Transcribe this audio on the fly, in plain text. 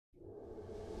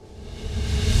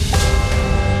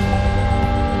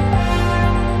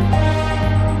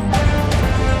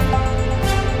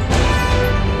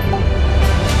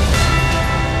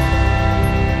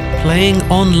Playing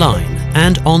online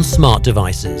and on smart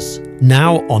devices.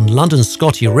 Now on London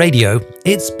Scottie Radio,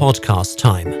 it's podcast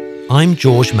time. I'm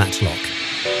George Matlock.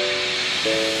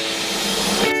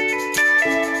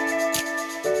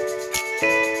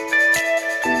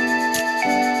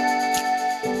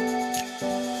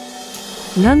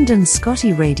 London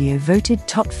Scottie Radio voted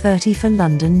top 30 for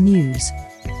London News.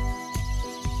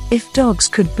 If dogs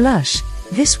could blush,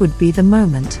 this would be the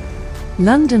moment.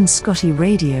 London Scottie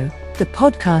Radio, the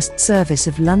podcast service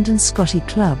of London Scottie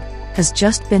Club, has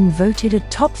just been voted a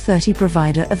top 30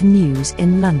 provider of news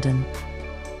in London.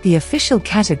 The official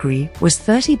category was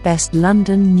 30 Best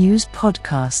London News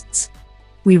Podcasts.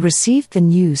 We received the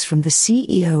news from the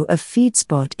CEO of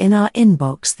FeedSpot in our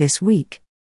inbox this week.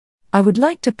 I would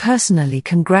like to personally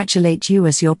congratulate you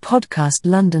as your podcast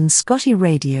London Scottie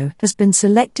Radio has been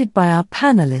selected by our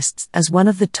panelists as one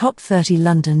of the top 30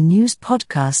 London news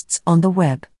podcasts on the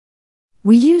web.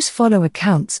 We use follow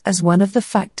accounts as one of the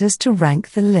factors to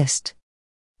rank the list.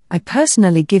 I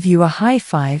personally give you a high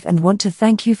five and want to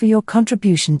thank you for your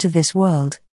contribution to this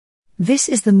world. This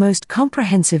is the most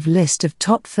comprehensive list of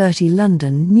top 30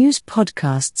 London news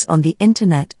podcasts on the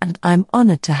internet, and I'm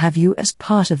honoured to have you as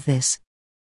part of this.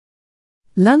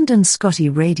 London Scottie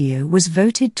Radio was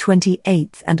voted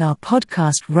 28th, and our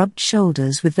podcast rubbed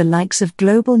shoulders with the likes of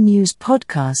Global News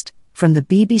Podcast, from the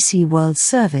BBC World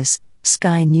Service,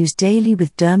 Sky News Daily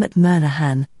with Dermot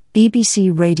Murnahan,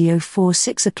 BBC Radio 4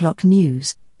 6 o'clock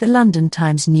News, the London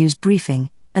Times News Briefing,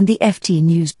 and the FT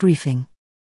News Briefing.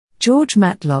 George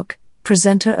Matlock,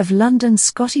 presenter of London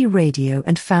Scottie Radio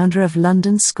and founder of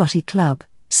London Scottie Club,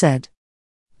 said,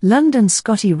 "London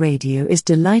Scottie Radio is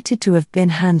delighted to have been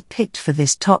hand-picked for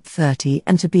this top 30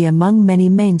 and to be among many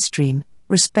mainstream,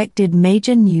 respected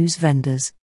major news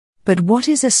vendors. But what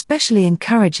is especially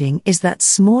encouraging is that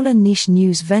smaller niche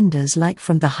news vendors like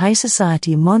from the high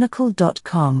society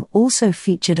Monocle.com also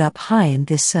featured up high in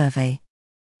this survey.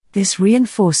 This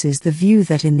reinforces the view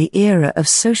that in the era of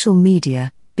social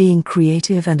media, being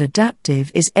creative and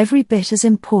adaptive is every bit as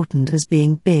important as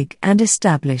being big and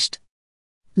established."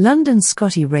 London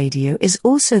Scottie Radio is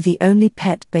also the only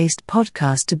pet-based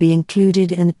podcast to be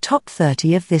included in the top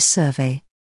 30 of this survey.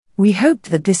 We hope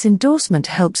that this endorsement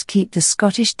helps keep the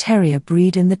Scottish Terrier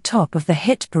breed in the top of the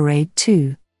hit parade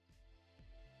too.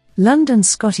 London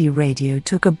Scottie Radio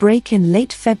took a break in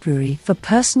late February for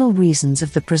personal reasons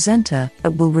of the presenter,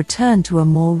 but will return to a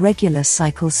more regular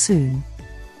cycle soon.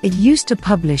 It used to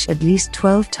publish at least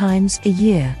 12 times a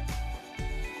year.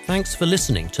 Thanks for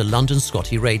listening to London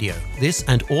Scottie Radio. This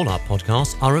and all our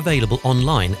podcasts are available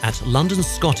online at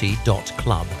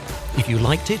londonscottie.club. If you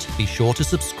liked it, be sure to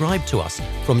subscribe to us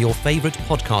from your favourite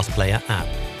podcast player app.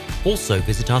 Also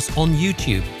visit us on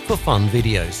YouTube for fun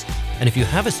videos. And if you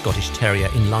have a Scottish Terrier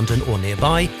in London or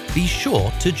nearby, be sure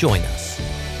to join us.